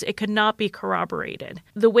because it could not be corroborated.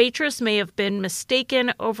 The waitress may have been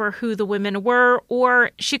mistaken over who the women were,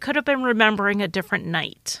 or she could have been remembering a different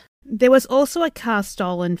night. There was also a car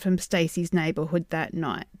stolen from Stacey's neighbourhood that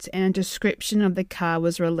night, and a description of the car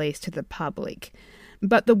was released to the public.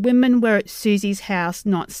 But the women were at Susie's house,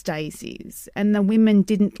 not Stacey's, and the women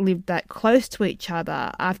didn't live that close to each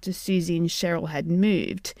other after Susie and Cheryl had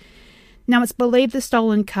moved. Now, it's believed the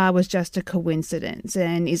stolen car was just a coincidence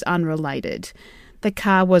and is unrelated. The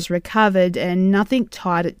car was recovered and nothing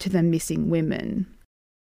tied it to the missing women.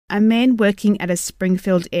 A man working at a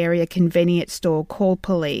Springfield area convenience store called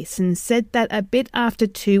police and said that a bit after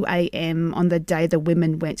 2 a.m. on the day the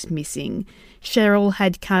women went missing, Cheryl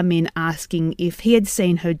had come in asking if he had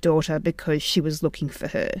seen her daughter because she was looking for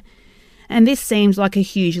her. And this seems like a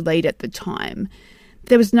huge lead at the time.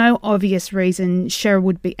 There was no obvious reason Cheryl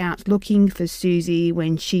would be out looking for Susie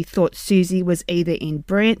when she thought Susie was either in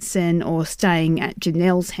Branson or staying at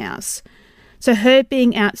Janelle's house. So her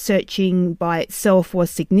being out searching by itself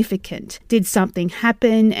was significant. Did something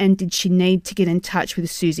happen, and did she need to get in touch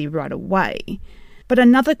with Susie right away? But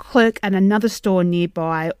another clerk at another store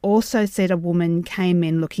nearby also said a woman came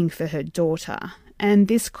in looking for her daughter, and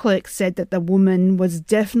this clerk said that the woman was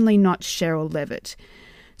definitely not Cheryl Levitt.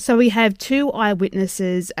 So we have two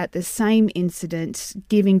eyewitnesses at the same incident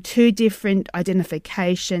giving two different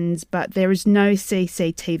identifications, but there is no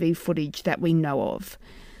CCTV footage that we know of.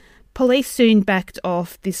 Police soon backed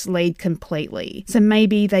off this lead completely, so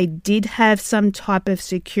maybe they did have some type of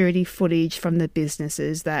security footage from the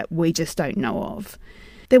businesses that we just don't know of.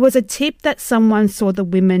 There was a tip that someone saw the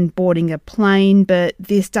women boarding a plane, but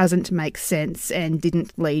this doesn't make sense and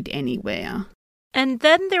didn't lead anywhere. And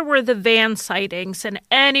then there were the van sightings, and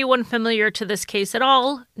anyone familiar to this case at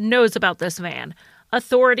all knows about this van.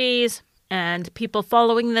 Authorities and people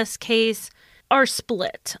following this case are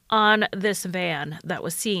split on this van that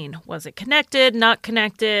was seen. Was it connected, not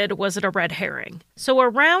connected? Was it a red herring? So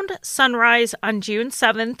around sunrise on June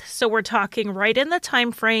 7th, so we're talking right in the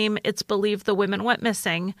time frame it's believed the women went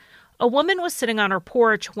missing, a woman was sitting on her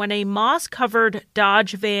porch when a moss-covered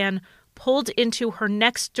Dodge van pulled into her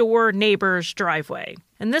next-door neighbor's driveway.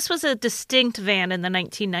 And this was a distinct van in the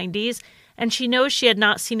 1990s, and she knows she had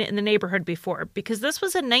not seen it in the neighborhood before because this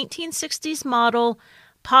was a 1960s model,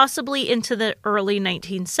 possibly into the early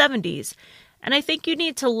 1970s. And I think you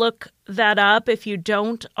need to look that up if you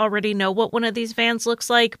don't already know what one of these vans looks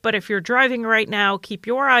like. But if you're driving right now, keep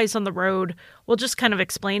your eyes on the road. We'll just kind of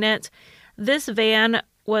explain it. This van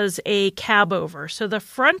was a cab over. So the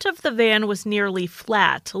front of the van was nearly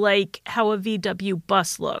flat, like how a VW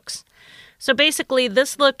bus looks. So basically,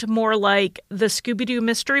 this looked more like the Scooby-Doo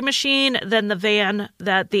Mystery Machine than the van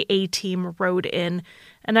that the A-Team rode in.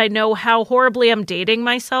 And I know how horribly I'm dating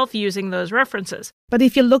myself using those references. But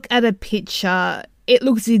if you look at a picture, it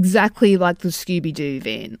looks exactly like the Scooby-Doo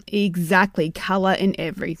van. Exactly, colour and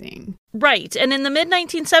everything. Right, and in the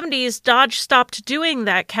mid-1970s, Dodge stopped doing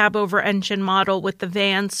that cab-over engine model with the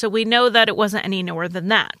van, so we know that it wasn't any newer than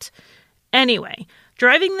that. Anyway,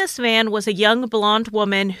 driving this van was a young blonde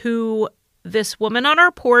woman who this woman on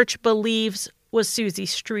our porch believes was Susie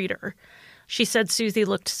Streeter. She said Susie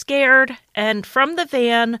looked scared, and from the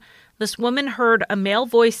van, this woman heard a male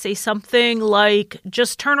voice say something like,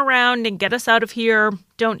 "Just turn around and get us out of here.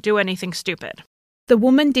 Don't do anything stupid." The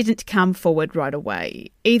woman didn't come forward right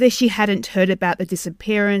away. Either she hadn't heard about the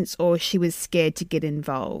disappearance or she was scared to get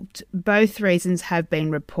involved. Both reasons have been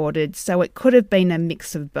reported, so it could have been a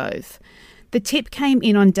mix of both. The tip came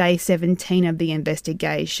in on day 17 of the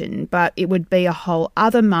investigation, but it would be a whole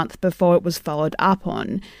other month before it was followed up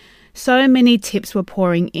on. So many tips were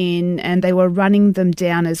pouring in and they were running them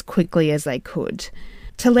down as quickly as they could.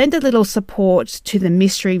 To lend a little support to the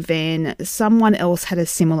mystery van, someone else had a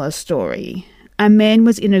similar story. A man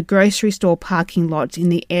was in a grocery store parking lot in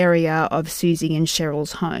the area of Susie and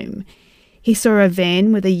Cheryl's home. He saw a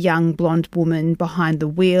van with a young blonde woman behind the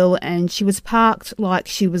wheel and she was parked like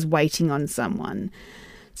she was waiting on someone.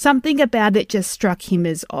 Something about it just struck him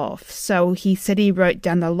as off, so he said he wrote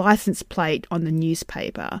down the license plate on the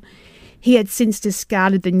newspaper. He had since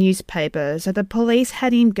discarded the newspaper, so the police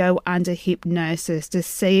had him go under hypnosis to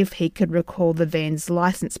see if he could recall the van's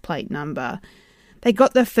license plate number. They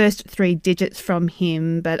got the first 3 digits from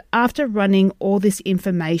him, but after running all this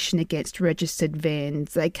information against registered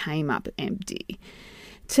vans, they came up empty.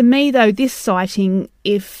 To me, though, this sighting,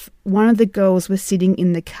 if one of the girls was sitting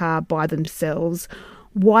in the car by themselves,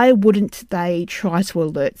 why wouldn't they try to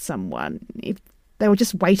alert someone? If they were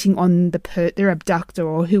just waiting on their abductor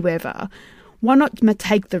or whoever, why not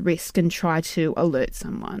take the risk and try to alert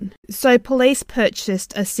someone? So police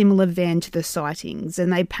purchased a similar van to the sightings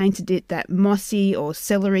and they painted it that mossy or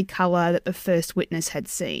celery colour that the first witness had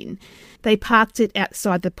seen. They parked it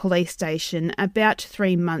outside the police station about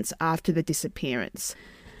 3 months after the disappearance.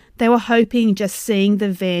 They were hoping just seeing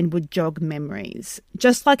the van would jog memories.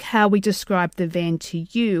 Just like how we described the van to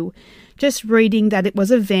you, just reading that it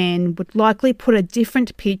was a van would likely put a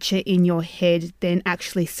different picture in your head than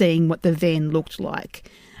actually seeing what the van looked like,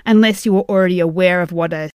 unless you were already aware of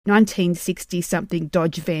what a 1960-something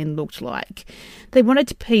Dodge van looked like. They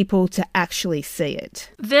wanted people to actually see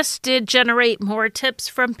it. This did generate more tips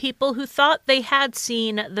from people who thought they had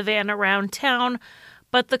seen the van around town,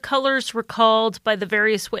 but the colors recalled by the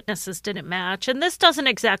various witnesses didn't match, and this doesn't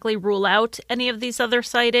exactly rule out any of these other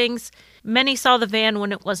sightings. Many saw the van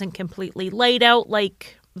when it wasn't completely laid out,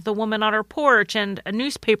 like the woman on her porch and a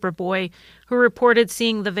newspaper boy who reported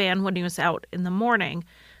seeing the van when he was out in the morning.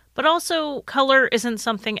 But also, color isn't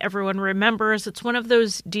something everyone remembers. It's one of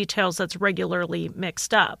those details that's regularly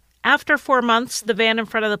mixed up. After 4 months, the van in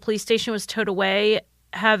front of the police station was towed away,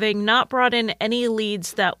 having not brought in any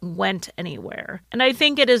leads that went anywhere. And I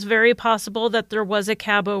think it is very possible that there was a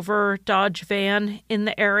cab-over Dodge van in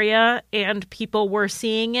the area and people were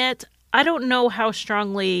seeing it. I don't know how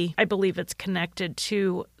strongly I believe it's connected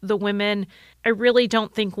to the women. I really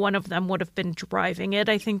don't think one of them would have been driving it.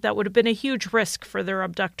 I think that would have been a huge risk for their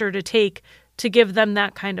abductor to take to give them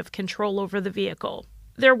that kind of control over the vehicle.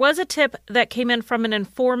 There was a tip that came in from an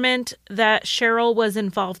informant that Cheryl was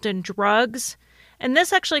involved in drugs. And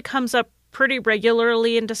this actually comes up pretty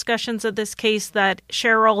regularly in discussions of this case, that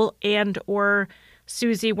Cheryl and or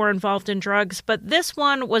Susie were involved in drugs. But this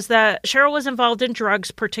one was that Cheryl was involved in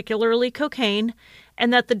drugs, particularly cocaine,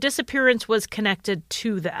 and that the disappearance was connected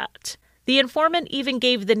to that. The informant even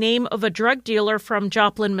gave the name of a drug dealer from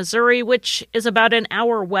Joplin, Missouri, which is about an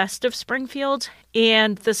hour west of Springfield,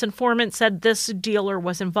 and this informant said this dealer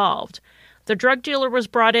was involved. The drug dealer was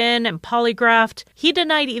brought in and polygraphed. He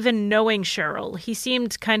denied even knowing Cheryl. He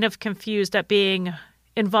seemed kind of confused at being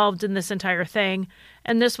involved in this entire thing,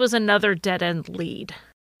 and this was another dead-end lead.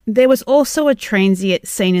 There was also a transient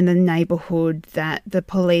seen in the neighbourhood that the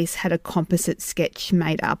police had a composite sketch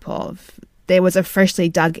made up of. There was a freshly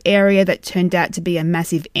dug area that turned out to be a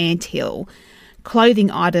massive anthill,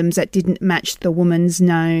 clothing items that didn't match the woman's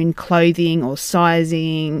known clothing or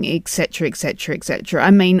sizing, etc., etc., etc.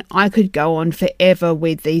 I mean, I could go on forever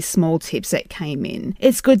with these small tips that came in.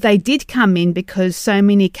 It's good they did come in because so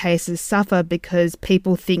many cases suffer because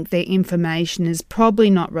people think their information is probably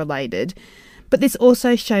not related. But this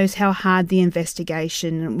also shows how hard the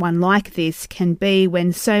investigation, one like this, can be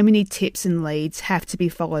when so many tips and leads have to be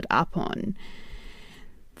followed up on.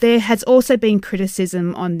 There has also been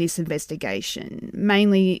criticism on this investigation.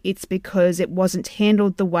 Mainly it's because it wasn't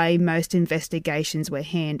handled the way most investigations were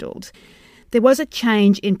handled. There was a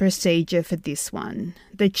change in procedure for this one.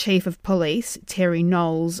 The Chief of Police, Terry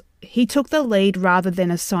Knowles, he took the lead rather than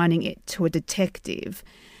assigning it to a detective.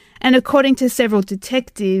 And according to several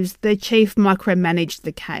detectives, the chief micromanaged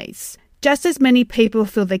the case. Just as many people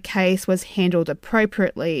feel the case was handled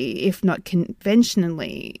appropriately, if not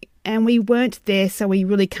conventionally, and we weren't there, so we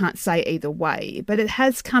really can't say either way, but it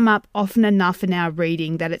has come up often enough in our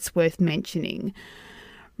reading that it's worth mentioning.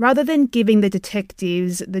 Rather than giving the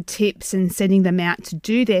detectives the tips and sending them out to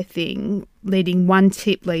do their thing, letting one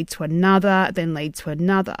tip lead to another, then lead to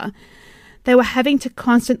another, they were having to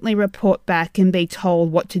constantly report back and be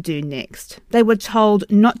told what to do next. They were told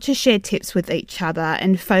not to share tips with each other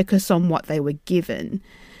and focus on what they were given,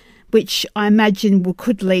 which I imagine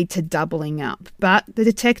could lead to doubling up. But the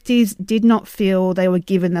detectives did not feel they were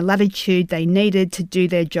given the latitude they needed to do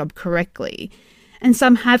their job correctly. And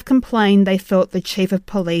some have complained they felt the Chief of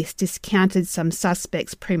Police discounted some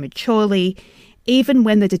suspects prematurely, even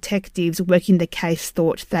when the detectives working the case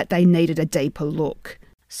thought that they needed a deeper look.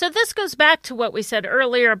 So this goes back to what we said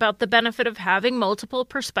earlier about the benefit of having multiple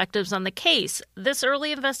perspectives on the case. This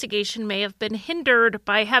early investigation may have been hindered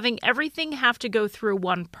by having everything have to go through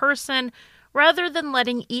one person, rather than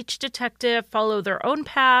letting each detective follow their own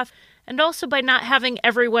path, and also by not having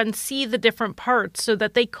everyone see the different parts so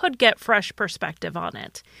that they could get fresh perspective on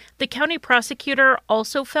it. The county prosecutor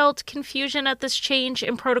also felt confusion at this change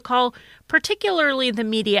in protocol, particularly the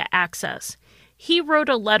media access. He wrote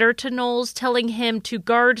a letter to Knowles telling him to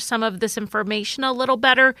guard some of this information a little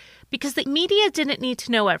better because the media didn't need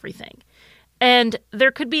to know everything. And there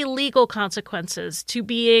could be legal consequences to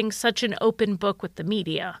being such an open book with the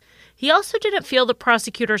media. He also didn't feel the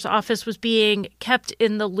prosecutor's office was being kept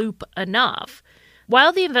in the loop enough.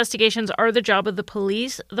 While the investigations are the job of the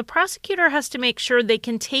police, the prosecutor has to make sure they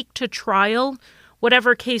can take to trial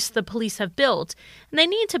whatever case the police have built, and they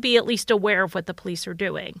need to be at least aware of what the police are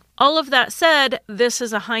doing. All of that said, this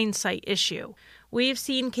is a hindsight issue. We've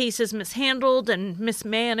seen cases mishandled and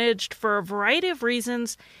mismanaged for a variety of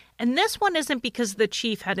reasons, and this one isn't because the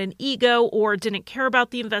chief had an ego or didn't care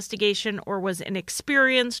about the investigation or was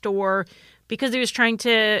inexperienced or because he was trying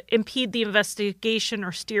to impede the investigation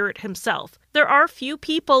or steer it himself. There are few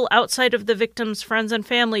people outside of the victims' friends and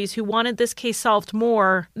families who wanted this case solved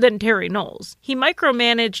more than Terry Knowles. He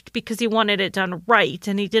micromanaged because he wanted it done right,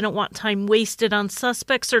 and he didn't want time wasted on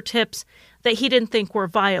suspects or tips that he didn't think were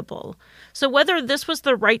viable. So whether this was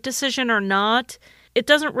the right decision or not, it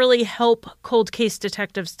doesn't really help cold case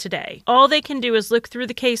detectives today. All they can do is look through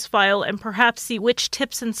the case file and perhaps see which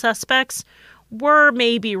tips and suspects were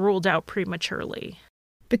maybe ruled out prematurely.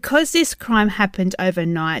 Because this crime happened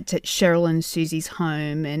overnight at Cheryl and Susie's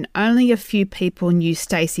home and only a few people knew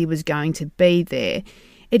Stacey was going to be there,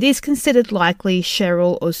 it is considered likely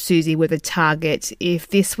Cheryl or Susie were the target if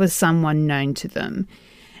this was someone known to them.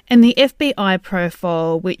 And the FBI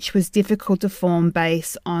profile, which was difficult to form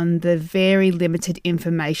based on the very limited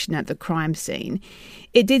information at the crime scene,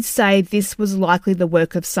 it did say this was likely the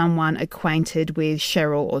work of someone acquainted with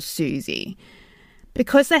Cheryl or Susie.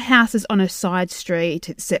 Because the house is on a side street,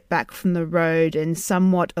 it's set back from the road and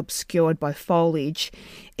somewhat obscured by foliage,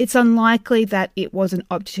 it's unlikely that it was an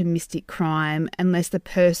opportunistic crime unless the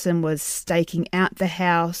person was staking out the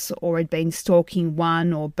house or had been stalking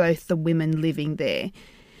one or both the women living there.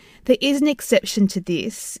 There is an exception to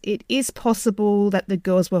this. It is possible that the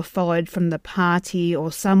girls were followed from the party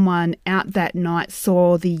or someone out that night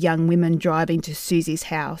saw the young women driving to Susie's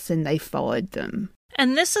house and they followed them.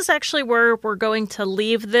 And this is actually where we're going to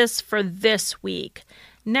leave this for this week.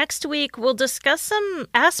 Next week, we'll discuss some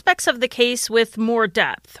aspects of the case with more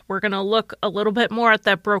depth. We're going to look a little bit more at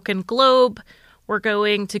that broken globe. We're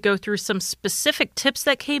going to go through some specific tips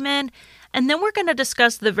that came in. And then we're going to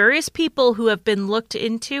discuss the various people who have been looked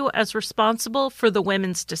into as responsible for the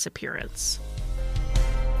women's disappearance.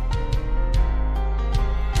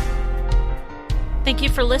 Thank you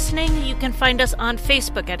for listening. You can find us on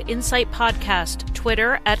Facebook at Insight Podcast,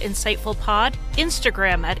 Twitter at InsightfulPod,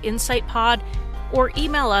 Instagram at InsightPod, or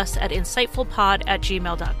email us at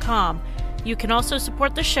insightfulpod@gmail.com. You can also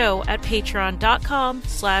support the show at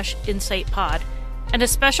patreon.com/InsightPod. And a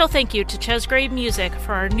special thank you to Chesgrave Music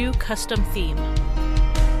for our new custom theme.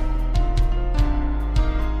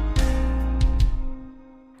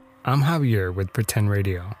 I'm Javier with Pretend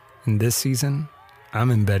Radio, and this season,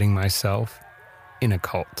 I'm embedding myself in a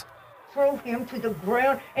cult. Throw him to the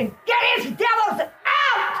ground and get his devils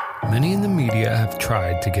out! Many in the media have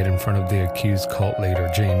tried to get in front of the accused cult leader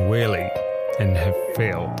Jane Whaley and have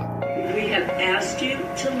failed. We have asked you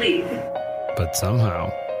to leave. But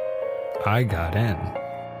somehow, I got in.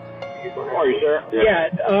 How are you, sir? Yeah,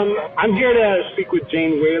 I'm here to speak with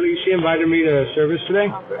Jane Whaley. She invited me to service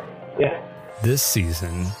today. Yeah. This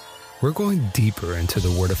season, we're going deeper into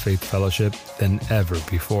the Word of Faith Fellowship than ever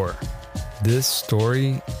before. This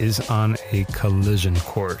story is on a collision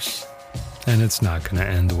course, and it's not going to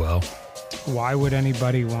end well. Why would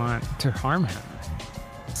anybody want to harm him?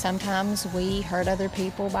 Sometimes we hurt other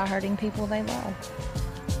people by hurting people they love.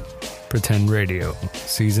 Pretend Radio,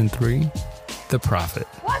 Season 3, The Prophet.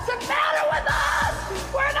 What's